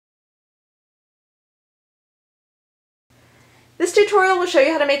This tutorial will show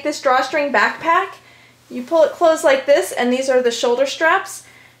you how to make this drawstring backpack. You pull it closed like this, and these are the shoulder straps.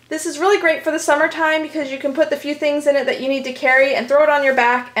 This is really great for the summertime because you can put the few things in it that you need to carry and throw it on your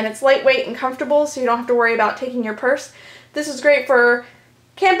back, and it's lightweight and comfortable, so you don't have to worry about taking your purse. This is great for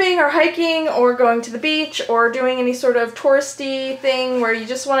camping or hiking or going to the beach or doing any sort of touristy thing where you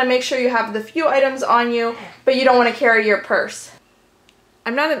just want to make sure you have the few items on you, but you don't want to carry your purse.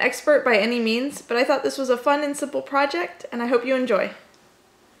 I'm not an expert by any means, but I thought this was a fun and simple project, and I hope you enjoy.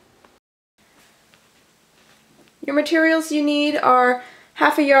 Your materials you need are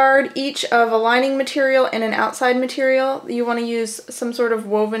half a yard each of a lining material and an outside material. You want to use some sort of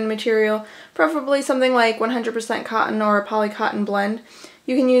woven material, preferably something like 100% cotton or a polycotton blend.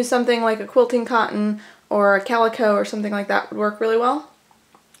 You can use something like a quilting cotton or a calico or something like that would work really well.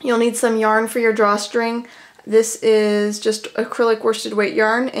 You'll need some yarn for your drawstring. This is just acrylic worsted weight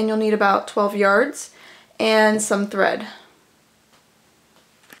yarn, and you'll need about 12 yards and some thread.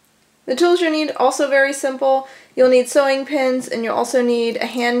 The tools you need also very simple. You'll need sewing pins, and you'll also need a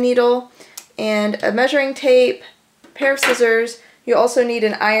hand needle and a measuring tape, a pair of scissors. You'll also need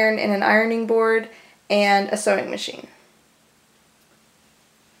an iron and an ironing board and a sewing machine.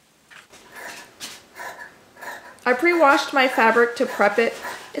 I pre-washed my fabric to prep it.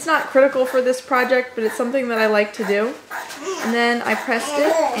 It's not critical for this project, but it's something that I like to do. And then I pressed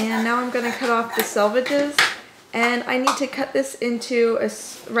it, and now I'm going to cut off the selvages. And I need to cut this into a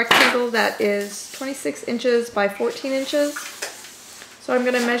rectangle that is 26 inches by 14 inches. So I'm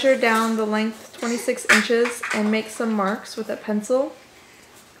going to measure down the length 26 inches and make some marks with a pencil.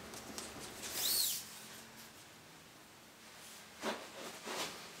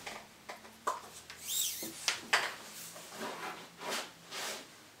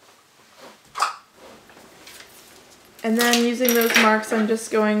 And then using those marks, I'm just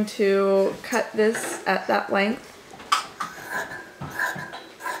going to cut this at that length.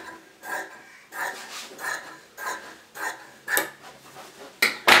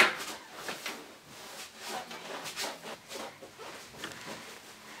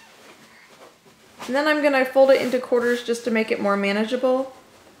 And then I'm going to fold it into quarters just to make it more manageable.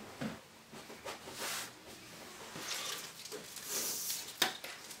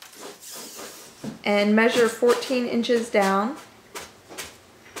 And measure 14 inches down.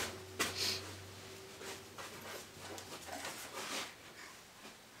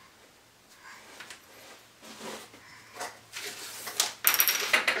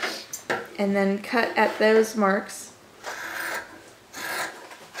 And then cut at those marks.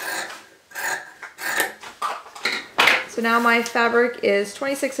 So now my fabric is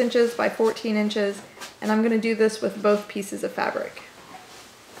 26 inches by 14 inches, and I'm going to do this with both pieces of fabric.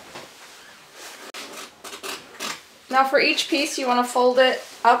 Now for each piece you want to fold it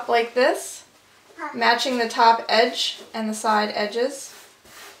up like this, matching the top edge and the side edges.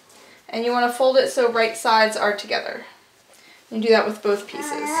 And you want to fold it so right sides are together. And do that with both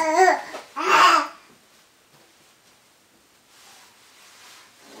pieces.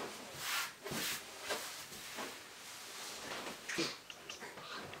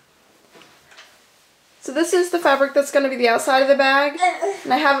 So this is the fabric that's going to be the outside of the bag,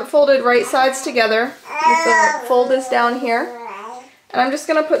 and I have it folded right sides together, with the fold is down here. And I'm just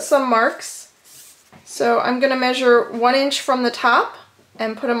going to put some marks. So I'm going to measure 1 inch from the top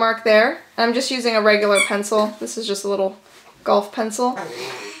and put a mark there. And I'm just using a regular pencil. This is just a little golf pencil.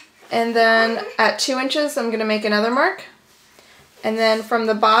 And then at 2 inches I'm going to make another mark. And then from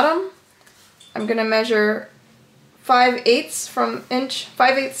the bottom I'm going to measure 5/8 inch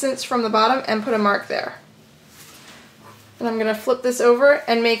from the bottom and put a mark there. And I'm going to flip this over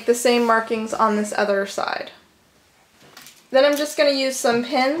and make the same markings on this other side. Then I'm just going to use some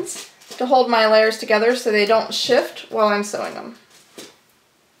pins to hold my layers together so they don't shift while I'm sewing them.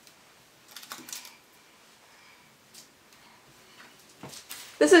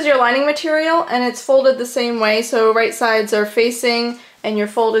 This is your lining material, and it's folded the same way, so right sides are facing and your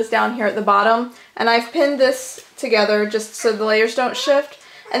fold is down here at the bottom. And I've pinned this together just so the layers don't shift.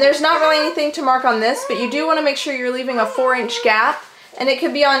 And there's not really anything to mark on this, but you do want to make sure you're leaving a 4-inch gap, and it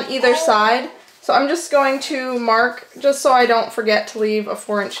could be on either side. So I'm just going to mark just so I don't forget to leave a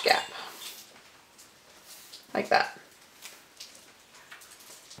 4-inch gap. Like that.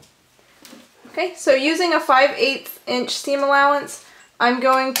 Okay, so using a 5/8 inch seam allowance, I'm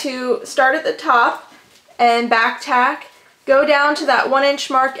going to start at the top and back tack, go down to that 1 inch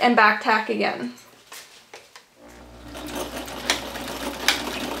mark and back tack again.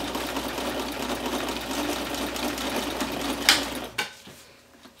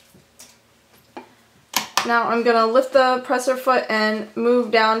 Now I'm going to lift the presser foot and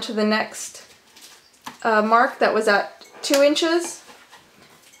move down to the next mark that was at 2 inches,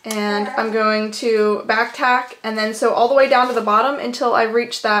 and I'm going to back tack and then sew all the way down to the bottom until I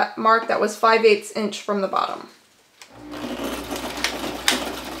reach that mark that was 5/8 inch from the bottom.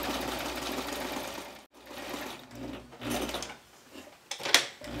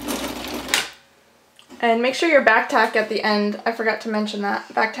 And make sure your back tack at the end, I forgot to mention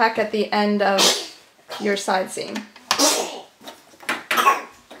that, back tack at the end of your side seam.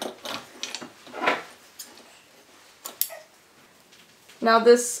 Now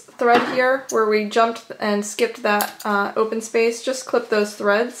this thread here, where we jumped and skipped that open space, just clip those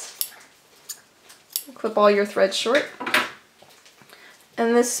threads. Clip all your threads short.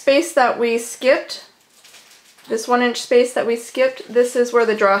 And this space that we skipped, this 1 inch space that we skipped, this is where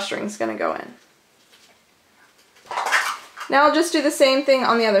the drawstring is going to go in. Now I'll just do the same thing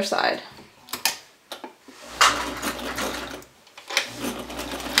on the other side.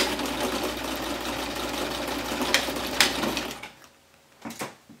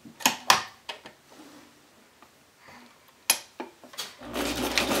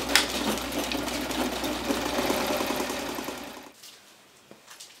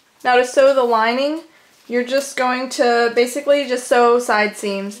 Now to sew the lining, you're just going to basically just sew side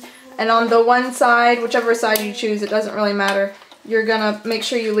seams. And on the one side, whichever side you choose, it doesn't really matter, you're gonna make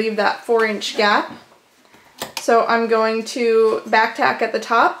sure you leave that 4-inch gap. So I'm going to back tack at the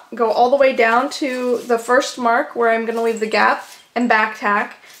top, go all the way down to the first mark where I'm gonna leave the gap, and back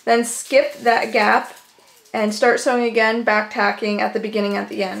tack, then skip that gap and start sewing again, back tacking at the beginning at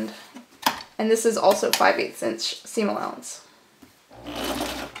the end. And this is also 5/8 inch seam allowance.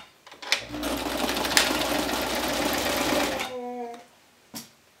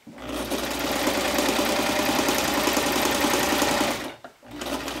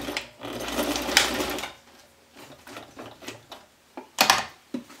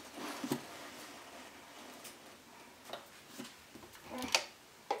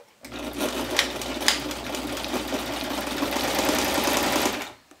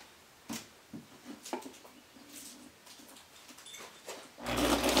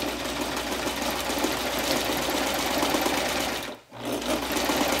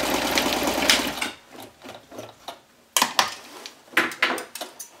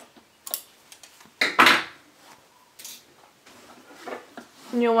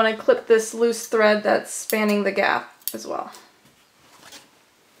 And you'll want to clip this loose thread that's spanning the gap as well.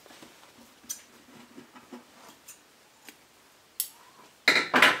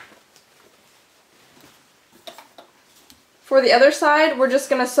 For the other side, we're just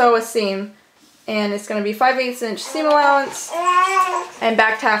going to sew a seam, and it's going to be 5/8 inch seam allowance and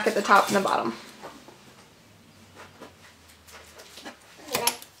back tack at the top and the bottom.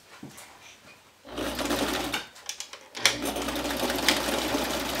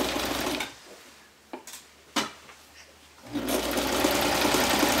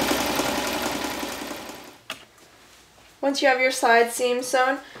 Once you have your side seams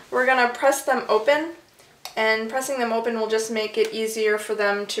sewn, we're going to press them open, and pressing them open will just make it easier for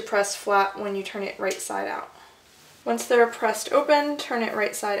them to press flat when you turn it right side out. Once they're pressed open, turn it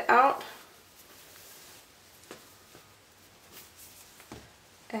right side out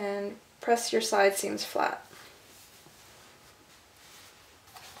and press your side seams flat.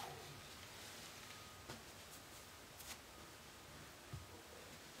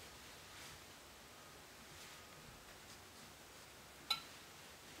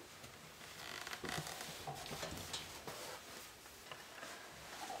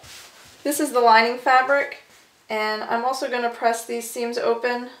 This is the lining fabric, and I'm also going to press these seams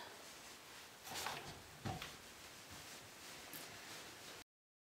open.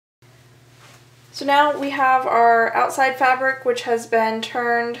 So now we have our outside fabric, which has been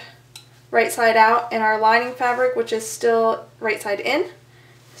turned right side out, and our lining fabric, which is still right side in.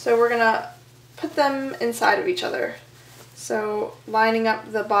 So we're going to put them inside of each other. So lining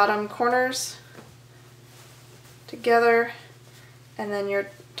up the bottom corners together, and then your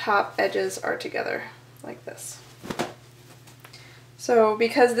top edges are together like this. So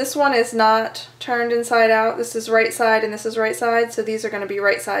because this one is not turned inside out, this is right side and this is right side, so these are going to be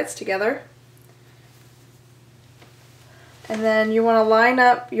right sides together. And then you want to line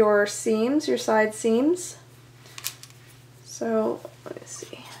up your seams, your side seams. So let me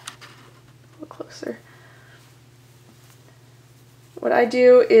see, a little closer. What I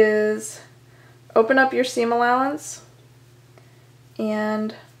do is open up your seam allowance,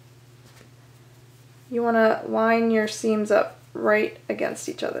 and you want to line your seams up right against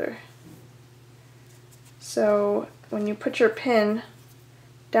each other. So when you put your pin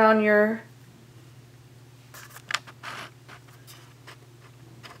down your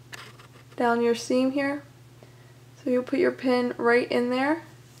seam here, So you'll put your pin right in there,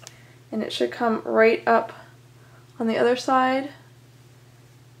 and it should come right up on the other side,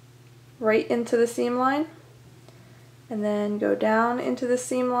 right into the seam line, and then go down into the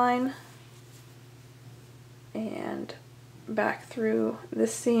seam line and back through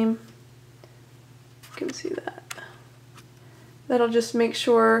this seam. You can see that. That'll just make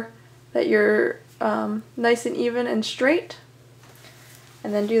sure that you're nice and even and straight,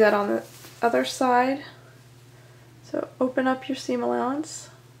 and then do that on the other side. So open up your seam allowance,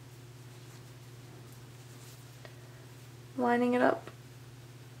 lining it up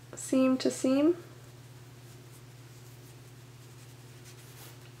seam to seam,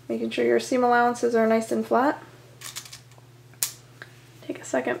 making sure your seam allowances are nice and flat. Take a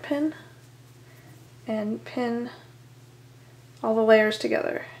second pin and pin all the layers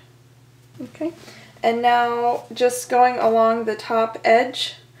together. Okay, and now just going along the top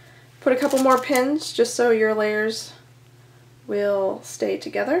edge, put a couple more pins just so your layers will stay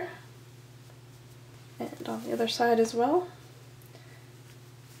together, and on the other side as well.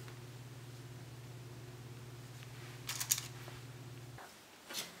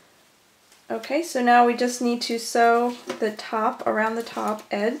 Okay, so now we just need to sew the top around the top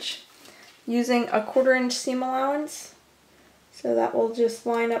edge using a 1/4 inch seam allowance. So that will just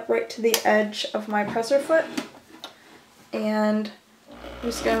line up right to the edge of my presser foot. And I'm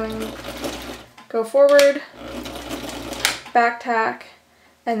just going to go forward, back tack,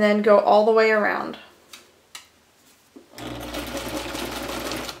 and then go all the way around.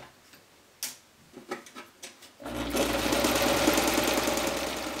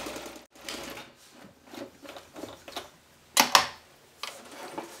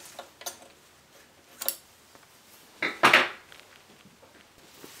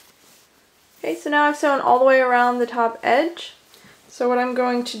 Okay, so now I've sewn all the way around the top edge. So what I'm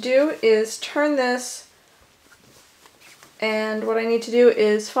going to do is turn this, and what I need to do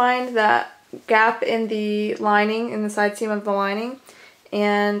is find that gap in the lining, in the side seam of the lining,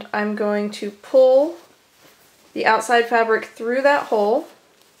 and I'm going to pull the outside fabric through that hole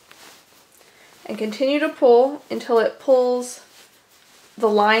and continue to pull until it pulls the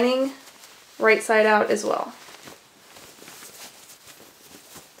lining right side out as well.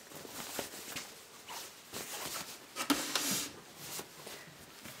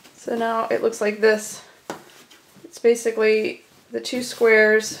 So now it looks like this. It's basically the two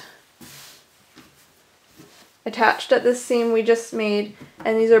squares attached at this seam we just made,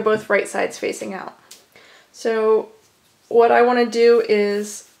 and these are both right sides facing out. So what I want to do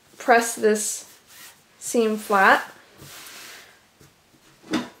is press this seam flat.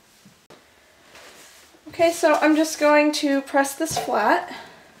 Okay, so I'm just going to press this flat.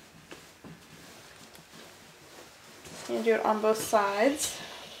 I'm going to do it on both sides.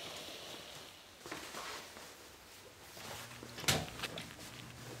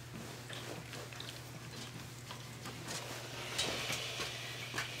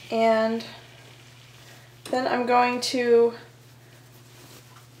 And then I'm going to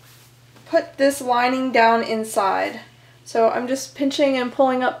put this lining down inside. So I'm just pinching and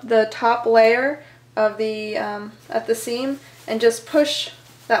pulling up the top layer of the at the seam and just push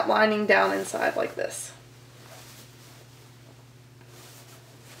that lining down inside like this.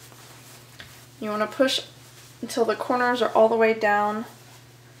 You want to push until the corners are all the way down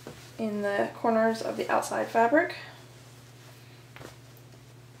in the corners of the outside fabric.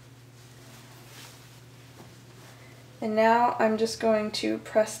 And now I'm just going to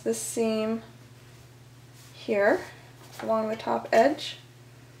press this seam here along the top edge.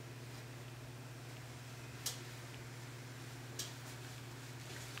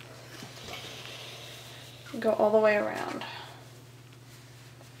 And go all the way around.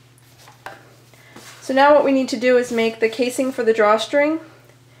 So now what we need to do is make the casing for the drawstring.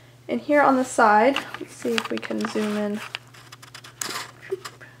 And here on the side, let's see if we can zoom in.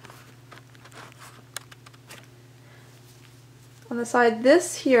 On the side,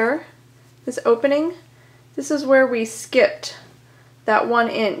 this here, this opening, this is where we skipped that 1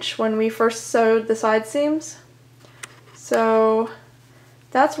 inch when we first sewed the side seams. So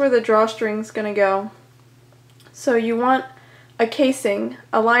that's where the drawstring's gonna go. So you want a casing,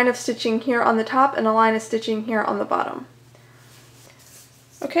 a line of stitching here on the top and a line of stitching here on the bottom.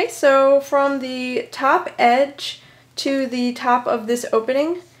 Okay, so from the top edge to the top of this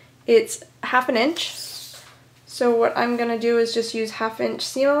opening, it's 1/2 inch. So what I'm going to do is just use 1/2 inch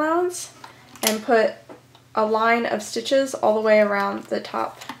seam allowance and put a line of stitches all the way around the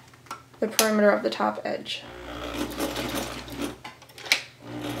top, the perimeter of the top edge.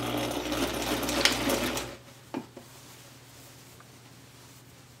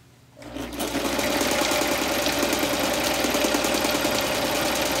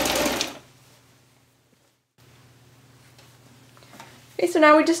 Okay, so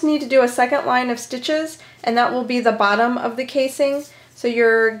now we just need to do a second line of stitches, and that will be the bottom of the casing. So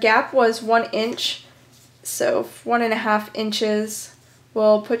your gap was 1 inch, so 1.5 inches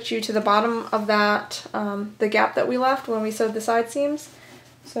will put you to the bottom of that, the gap that we left when we sewed the side seams.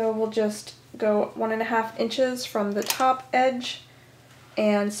 So we'll just go 1.5 inches from the top edge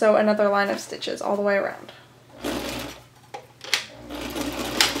and sew another line of stitches all the way around.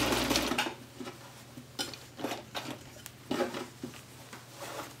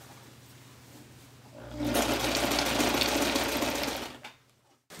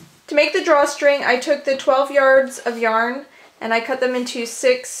 To make the drawstring, I took the 12 yards of yarn and I cut them into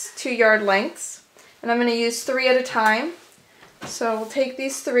 6 2-yard lengths. And I'm going to use 3 at a time. So we'll take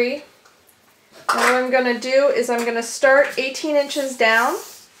these 3. And what I'm going to do is I'm going to start 18 inches down.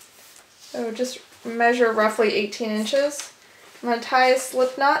 So just measure roughly 18 inches. I'm going to tie a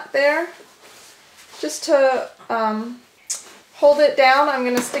slip knot there. Just to hold it down, I'm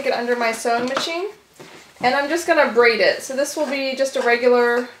going to stick it under my sewing machine. And I'm just going to braid it. So this will be just a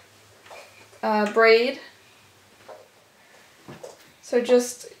regular braid. So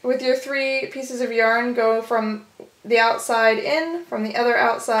just with your 3 pieces of yarn, go from the outside in, from the other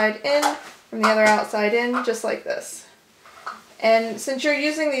outside in, from the other outside in, just like this. And since you're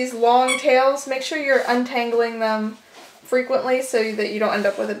using these long tails, make sure you're untangling them frequently so that you don't end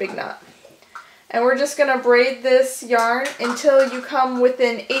up with a big knot. And we're just going to braid this yarn until you come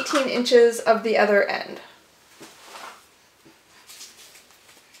within 18 inches of the other end.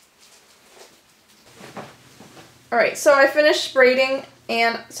 Alright, so I finished braiding,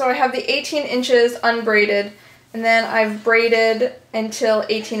 and so I have the 18 inches unbraided, and then I've braided until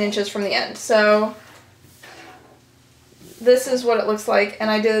 18 inches from the end. So this is what it looks like,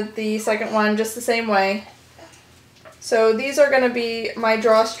 and I did the second one just the same way. So these are going to be my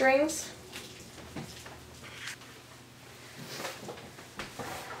drawstrings.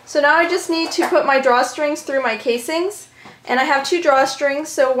 So now I just need to put my drawstrings through my casings. And I have 2 drawstrings,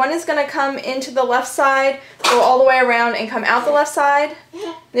 so one is going to come into the left side, go all the way around and come out the left side.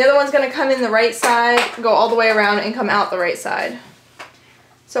 The other one's going to come in the right side, go all the way around and come out the right side.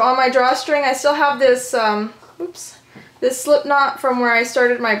 So on my drawstring I still have this, this slip knot from where I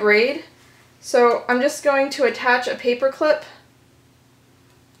started my braid. So I'm just going to attach a paper clip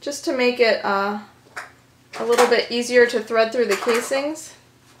just to make it a little bit easier to thread through the casings.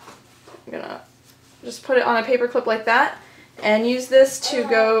 I'm going to just put it on a paper clip like that. And use this to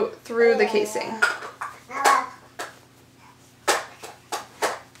go through the casing.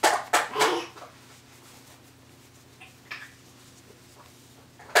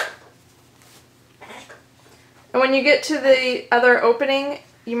 And when you get to the other opening,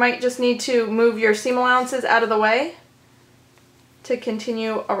 you might just need to move your seam allowances out of the way to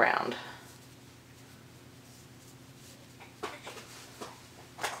continue around.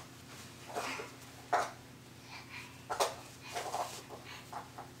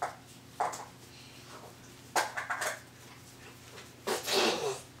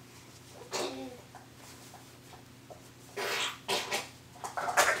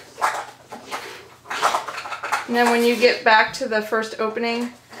 And then when you get back to the first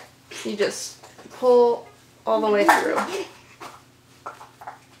opening, you just pull all the way through.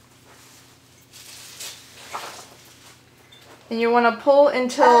 And you want to pull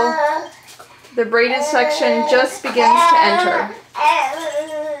until the braided section just begins to enter.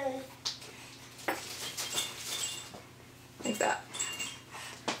 Like that.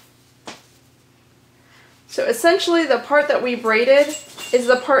 So essentially the part that we braided is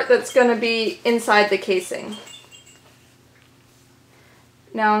the part that's going to be inside the casing.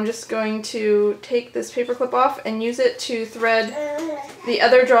 Now I'm just going to take this paper clip off and use it to thread the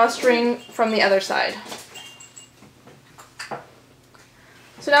other drawstring from the other side.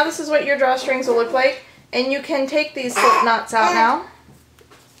 So now this is what your drawstrings will look like, and you can take these slip knots out now.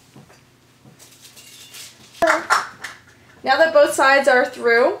 Now that both sides are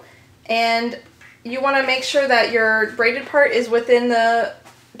through, and you want to make sure that your braided part is within the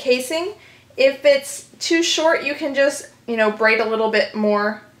casing. If it's too short, you can just braid a little bit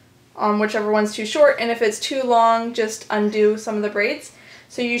more on whichever one's too short, and if it's too long, just undo some of the braids.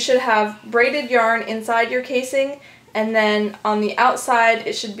 So you should have braided yarn inside your casing, and then on the outside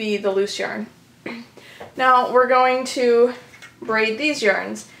it should be the loose yarn. Now we're going to braid these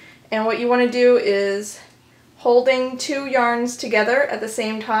yarns, and what you want to do is holding 2 yarns together at the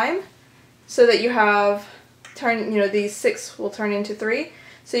same time so that you have these 6 will turn into 3.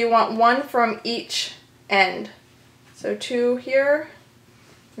 So you want 1 from each end. So 2 here,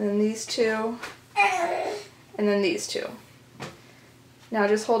 and then these 2, and then these 2. Now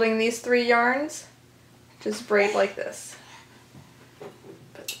just holding these 3 yarns, just braid like this.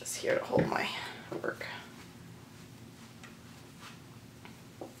 here to hold my work.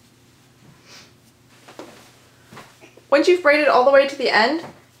 Once you've braided all the way to the end,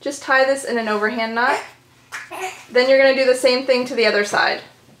 just tie this in an overhand knot. Then you're going to do the same thing to the other side.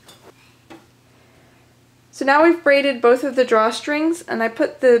 So now we've braided both of the drawstrings, and I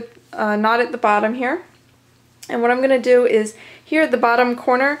put the knot at the bottom here. And what I'm going to do is, here at the bottom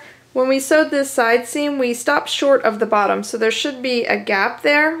corner, when we sewed this side seam, we stopped short of the bottom, so there should be a gap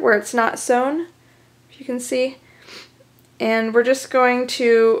there where it's not sewn, if you can see. And we're just going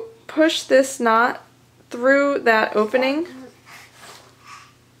to push this knot through that opening.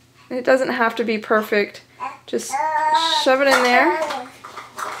 And it doesn't have to be perfect. Just shove it in there.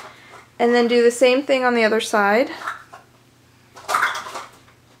 And then do the same thing on the other side.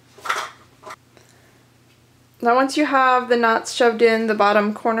 Now once you have the knots shoved in the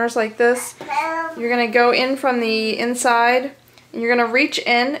bottom corners like this, you're going to go in from the inside, and you're going to reach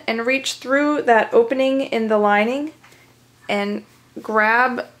in and reach through that opening in the lining and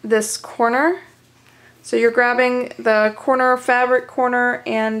grab this corner. So you're grabbing the corner, fabric corner,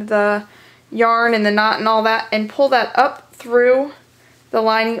 and the yarn and the knot and all that, and pull that up through the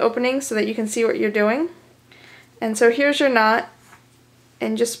lining opening so that you can see what you're doing. And so here's your knot,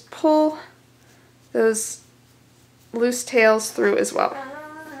 and just pull those loose tails through as well.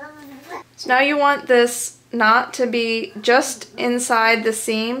 So now you want this knot to be just inside the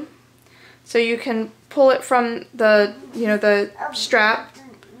seam, so you can pull it from the, the strap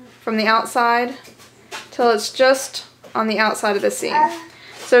from the outside till it's just on the outside of the seam.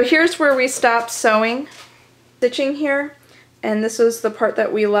 So here's where we stopped sewing, stitching here, and this was the part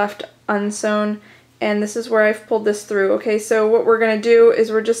that we left unsewn, and this is where I've pulled this through. Okay, so what we're going to do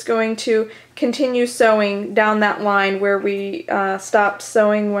is we're just going to continue sewing down that line where we stopped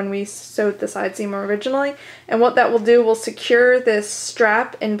sewing when we sewed the side seam originally, and what that will do will secure this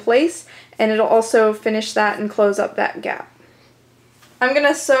strap in place, and it'll also finish that and close up that gap. I'm going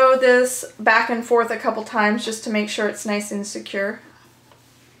to sew this back and forth a couple times just to make sure it's nice and secure.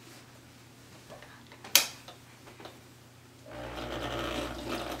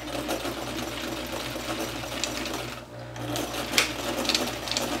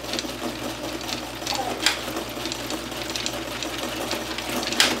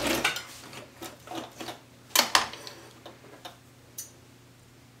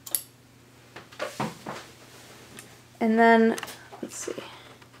 And then, let's see,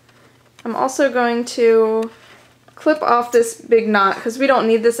 I'm also going to clip off this big knot because we don't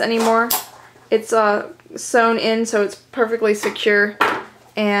need this anymore. It's sewn in, so it's perfectly secure.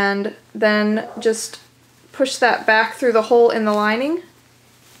 And then just push that back through the hole in the lining.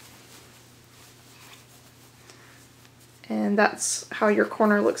 And that's how your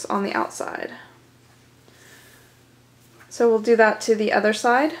corner looks on the outside. So we'll do that to the other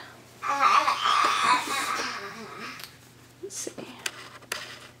side.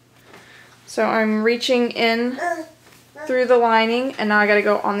 So I'm reaching in through the lining, and now I gotta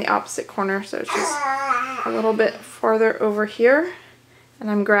go on the opposite corner, so it's just a little bit farther over here.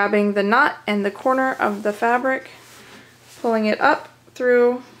 And I'm grabbing the knot and the corner of the fabric, pulling it up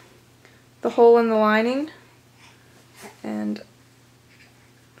through the hole in the lining, and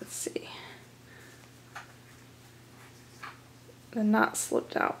let's see, the knot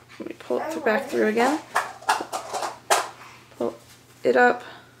slipped out. Let me pull it back through again, pull it up.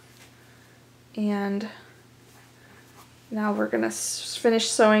 And now we're going to finish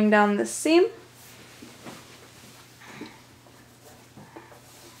sewing down this seam.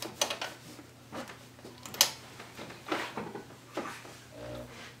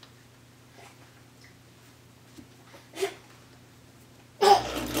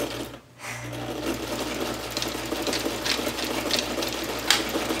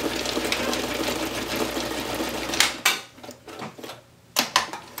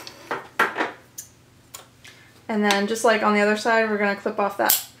 And then just like on the other side, we're going to clip off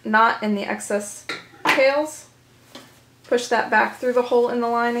that knot and the excess tails. Push that back through the hole in the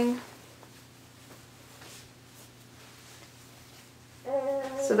lining.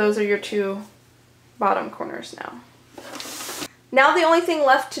 So those are your two bottom corners now. Now the only thing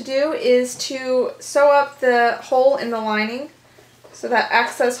left to do is to sew up the hole in the lining. So that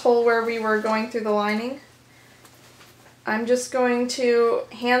excess hole where we were going through the lining. I'm just going to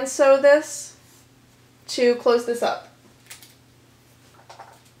hand sew this to close this up.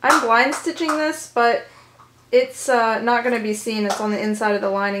 I'm blind stitching this, but it's not going to be seen. It's on the inside of the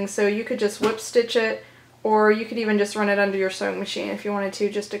lining, so you could just whip stitch it, or you could even just run it under your sewing machine if you wanted to,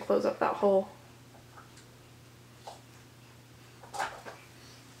 just to close up that hole.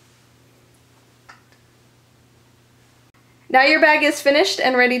 Now your bag is finished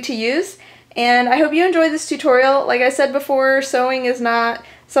and ready to use, and I hope you enjoyed this tutorial. Like I said before, sewing is not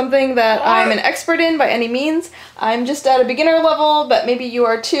something that I'm an expert in by any means. I'm just at a beginner level, but maybe you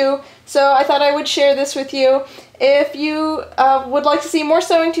are too. So I thought I would share this with you. If you would like to see more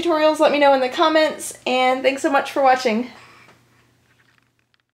sewing tutorials, let me know in the comments, and thanks so much for watching.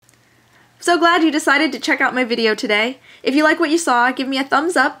 I'm so glad you decided to check out my video today. If you like what you saw, give me a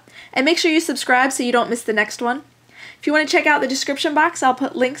thumbs up, and make sure you subscribe so you don't miss the next one. If you want to check out the description box, I'll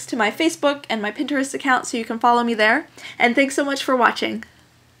put links to my Facebook and my Pinterest account so you can follow me there. And thanks so much for watching.